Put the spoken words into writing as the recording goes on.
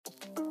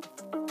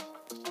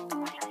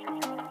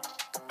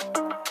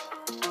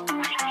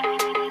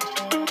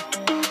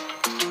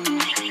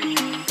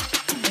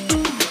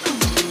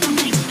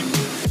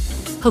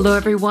Hello,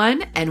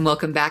 everyone, and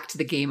welcome back to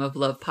the Game of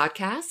Love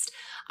podcast.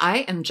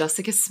 I am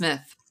Jessica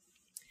Smith.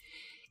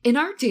 In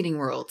our dating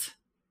world,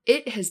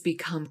 it has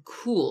become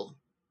cool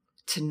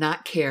to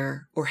not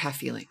care or have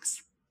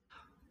feelings.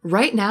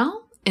 Right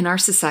now, in our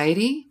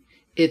society,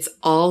 it's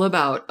all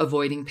about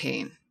avoiding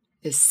pain,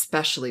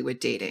 especially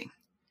with dating.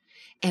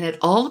 And at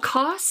all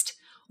cost,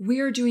 we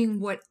are doing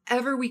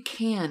whatever we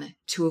can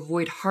to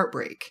avoid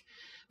heartbreak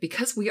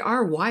because we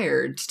are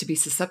wired to be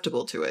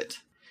susceptible to it.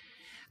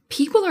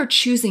 People are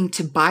choosing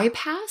to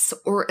bypass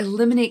or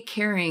eliminate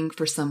caring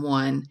for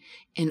someone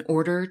in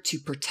order to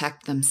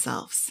protect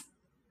themselves.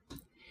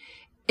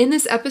 In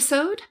this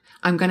episode,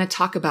 I'm going to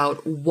talk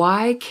about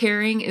why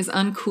caring is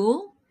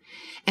uncool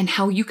and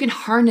how you can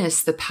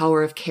harness the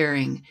power of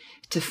caring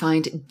to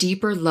find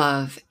deeper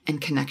love and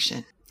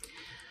connection.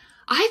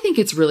 I think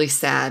it's really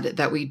sad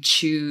that we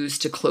choose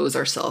to close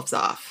ourselves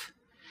off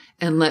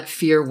and let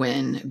fear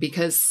win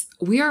because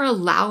we are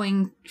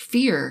allowing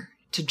fear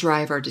to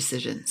drive our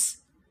decisions.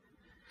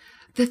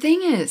 The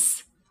thing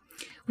is,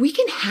 we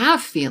can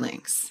have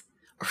feelings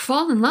or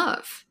fall in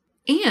love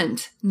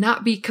and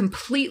not be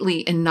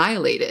completely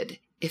annihilated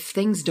if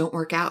things don't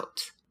work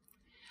out.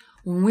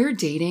 When we're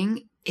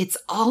dating, it's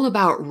all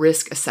about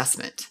risk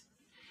assessment.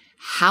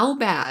 How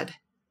bad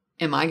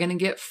am I going to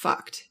get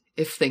fucked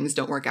if things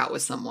don't work out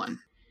with someone?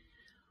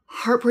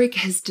 Heartbreak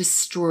has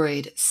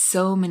destroyed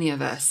so many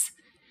of us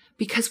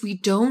because we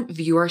don't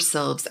view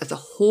ourselves as a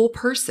whole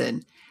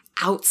person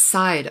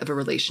outside of a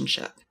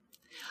relationship.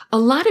 A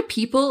lot of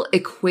people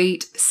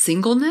equate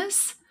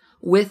singleness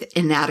with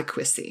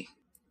inadequacy.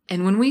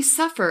 And when we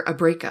suffer a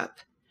breakup,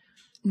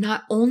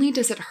 not only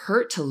does it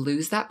hurt to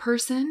lose that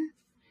person,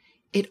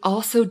 it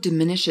also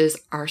diminishes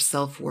our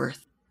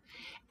self-worth.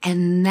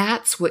 And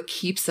that's what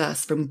keeps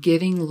us from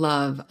giving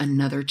love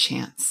another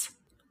chance.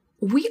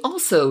 We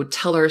also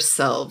tell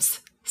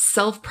ourselves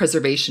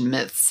self-preservation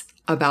myths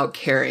about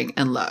caring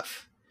and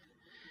love.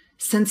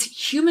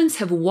 Since humans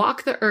have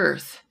walked the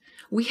earth,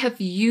 we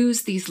have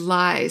used these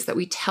lies that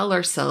we tell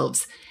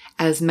ourselves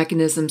as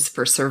mechanisms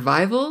for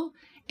survival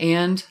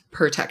and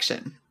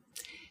protection.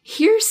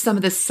 Here's some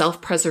of the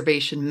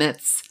self-preservation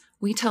myths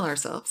we tell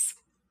ourselves.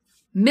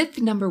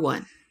 Myth number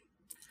 1,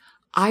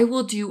 I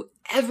will do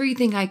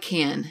everything I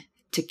can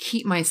to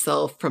keep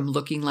myself from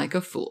looking like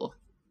a fool.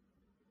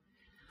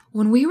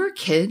 When we were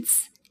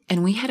kids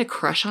and we had a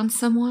crush on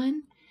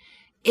someone,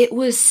 it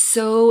was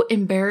so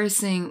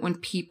embarrassing when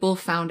people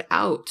found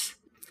out.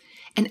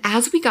 And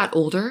as we got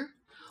older,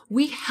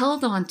 we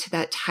held on to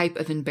that type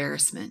of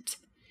embarrassment.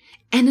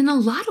 And in a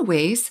lot of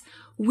ways,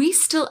 we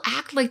still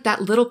act like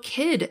that little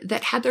kid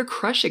that had their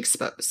crush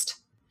exposed.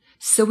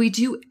 So we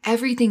do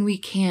everything we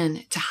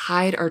can to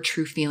hide our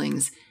true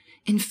feelings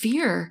in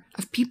fear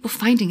of people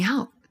finding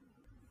out.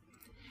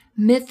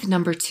 Myth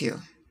number 2,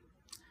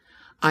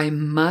 I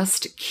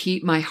must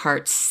keep my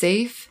heart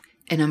safe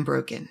and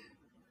unbroken.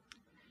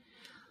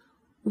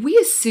 We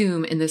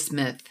assume in this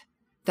myth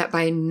that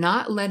by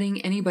not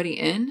letting anybody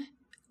in,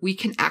 we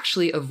can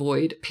actually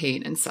avoid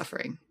pain and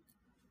suffering.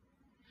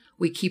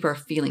 We keep our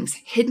feelings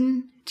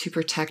hidden to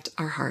protect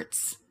our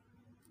hearts.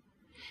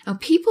 Now,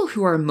 people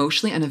who are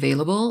emotionally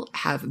unavailable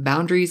have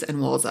boundaries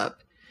and walls up.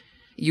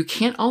 You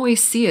can't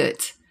always see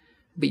it,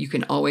 but you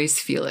can always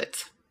feel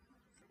it.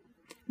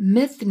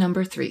 Myth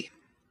number 3,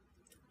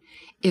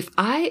 if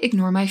I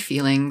ignore my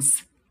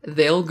feelings,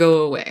 they'll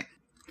go away.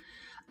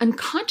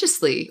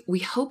 Unconsciously, we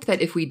hope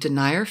that if we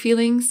deny our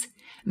feelings,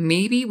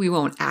 maybe we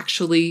won't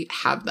actually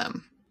have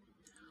them.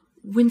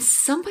 When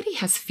somebody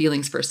has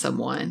feelings for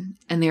someone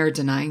and they are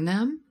denying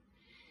them,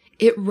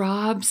 it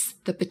robs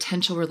the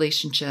potential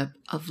relationship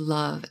of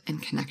love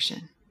and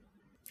connection.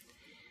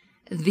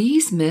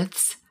 These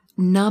myths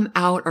numb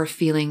out our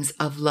feelings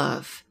of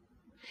love.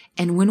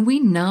 And when we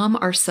numb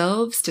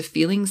ourselves to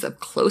feelings of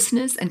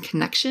closeness and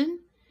connection,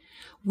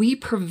 we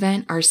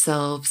prevent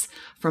ourselves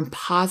from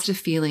positive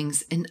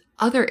feelings in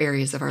other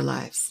areas of our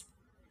lives.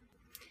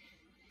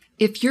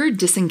 If you're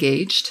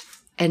disengaged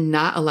and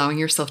not allowing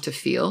yourself to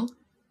feel,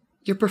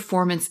 your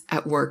performance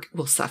at work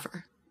will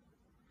suffer.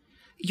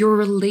 Your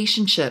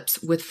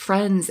relationships with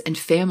friends and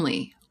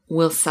family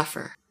will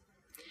suffer.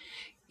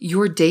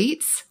 Your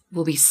dates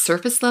will be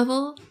surface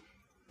level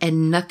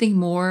and nothing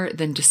more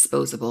than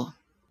disposable.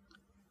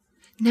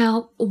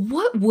 Now,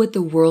 what would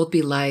the world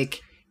be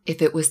like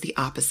if it was the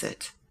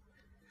opposite?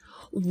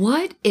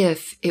 What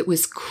if it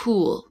was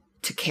cool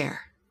to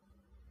care?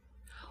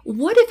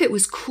 What if it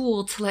was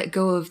cool to let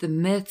go of the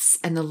myths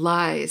and the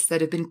lies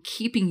that have been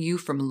keeping you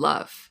from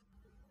love?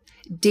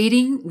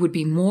 Dating would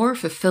be more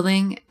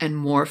fulfilling and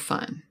more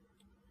fun.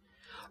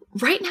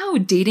 Right now,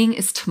 dating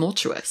is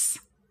tumultuous.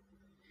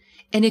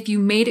 And if you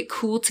made it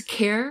cool to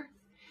care,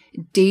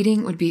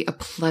 dating would be a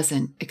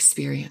pleasant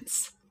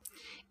experience.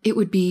 It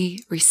would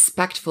be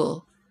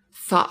respectful,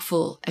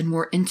 thoughtful, and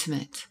more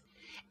intimate.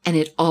 And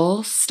it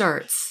all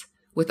starts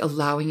with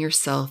allowing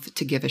yourself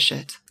to give a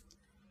shit.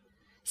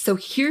 So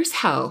here's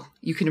how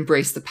you can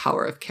embrace the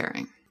power of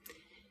caring.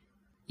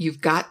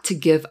 You've got to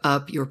give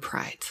up your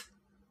pride.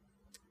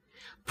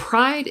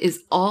 Pride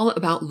is all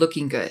about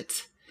looking good.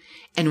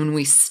 And when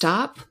we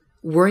stop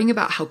worrying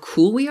about how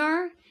cool we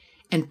are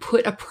and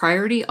put a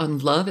priority on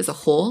love as a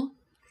whole,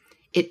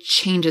 it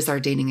changes our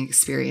dating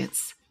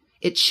experience.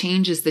 It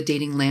changes the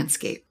dating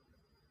landscape.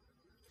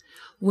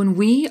 When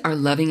we are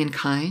loving and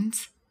kind,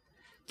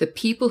 the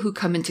people who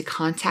come into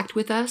contact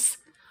with us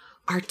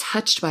are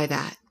touched by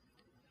that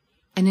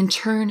and in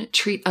turn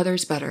treat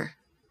others better.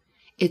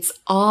 It's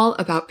all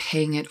about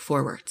paying it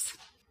forwards.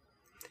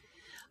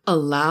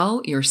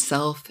 Allow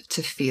yourself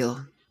to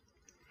feel.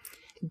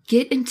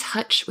 Get in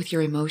touch with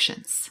your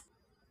emotions.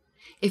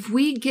 If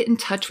we get in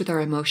touch with our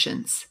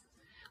emotions,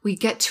 we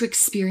get to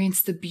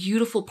experience the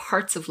beautiful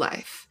parts of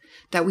life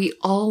that we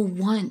all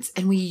want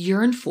and we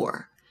yearn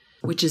for,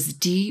 which is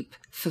deep,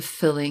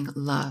 fulfilling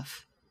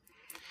love.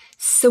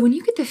 So when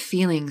you get the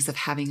feelings of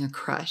having a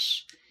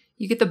crush,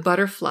 you get the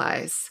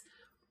butterflies,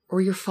 or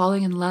you're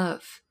falling in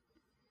love,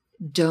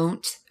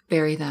 don't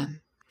bury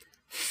them.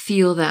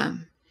 Feel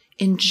them.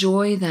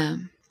 Enjoy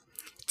them.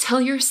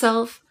 Tell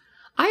yourself,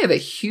 I have a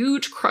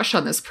huge crush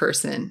on this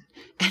person,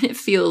 and it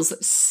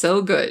feels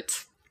so good.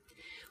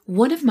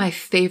 One of my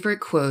favorite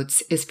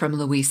quotes is from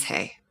Louise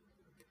Hay.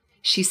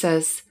 She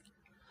says,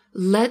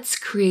 "Let's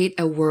create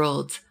a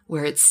world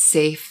where it's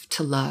safe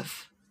to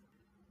love."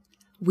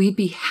 We'd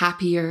be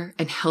happier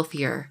and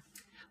healthier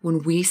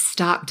when we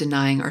stop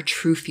denying our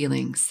true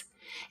feelings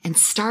and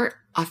start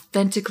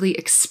authentically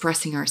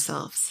expressing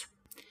ourselves.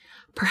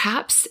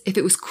 Perhaps if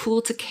it was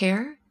cool to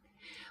care,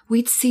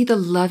 we'd see the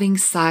loving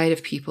side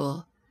of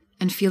people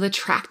and feel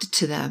attracted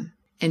to them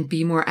and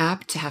be more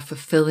apt to have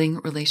fulfilling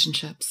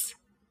relationships.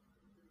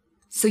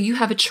 So you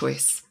have a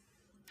choice.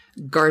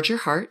 Guard your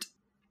heart,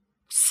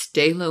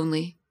 stay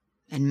lonely,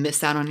 and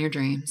miss out on your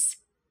dreams.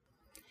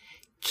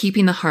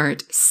 Keeping the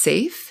heart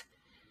safe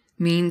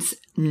means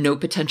no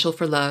potential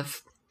for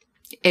love,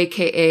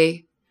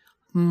 aka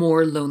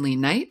more lonely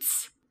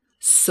nights,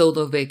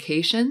 solo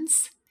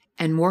vacations,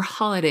 and more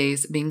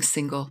holidays being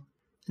single.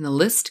 And the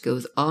list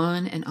goes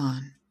on and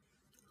on.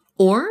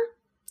 Or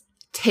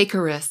take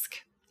a risk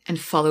and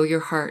follow your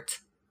heart.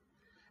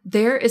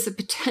 There is a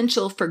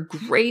potential for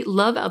great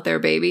love out there,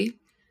 baby.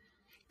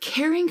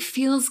 Caring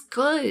feels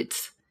good.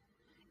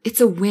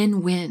 It's a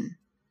win-win.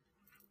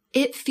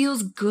 It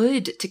feels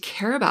good to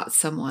care about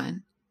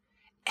someone.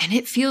 And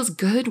it feels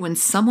good when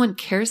someone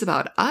cares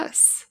about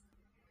us.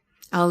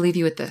 I'll leave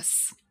you with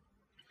this.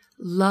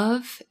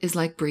 Love is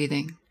like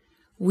breathing.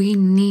 We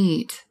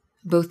need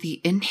both the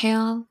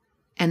inhale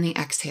and the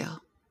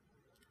exhale.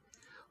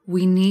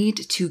 We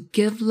need to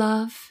give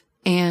love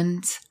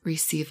and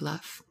receive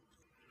love.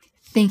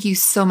 Thank you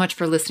so much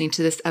for listening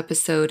to this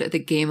episode of the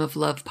Game of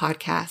Love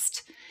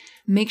podcast.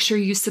 Make sure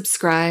you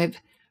subscribe,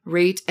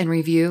 rate, and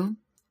review.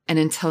 And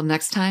until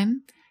next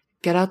time,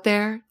 get out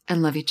there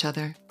and love each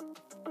other.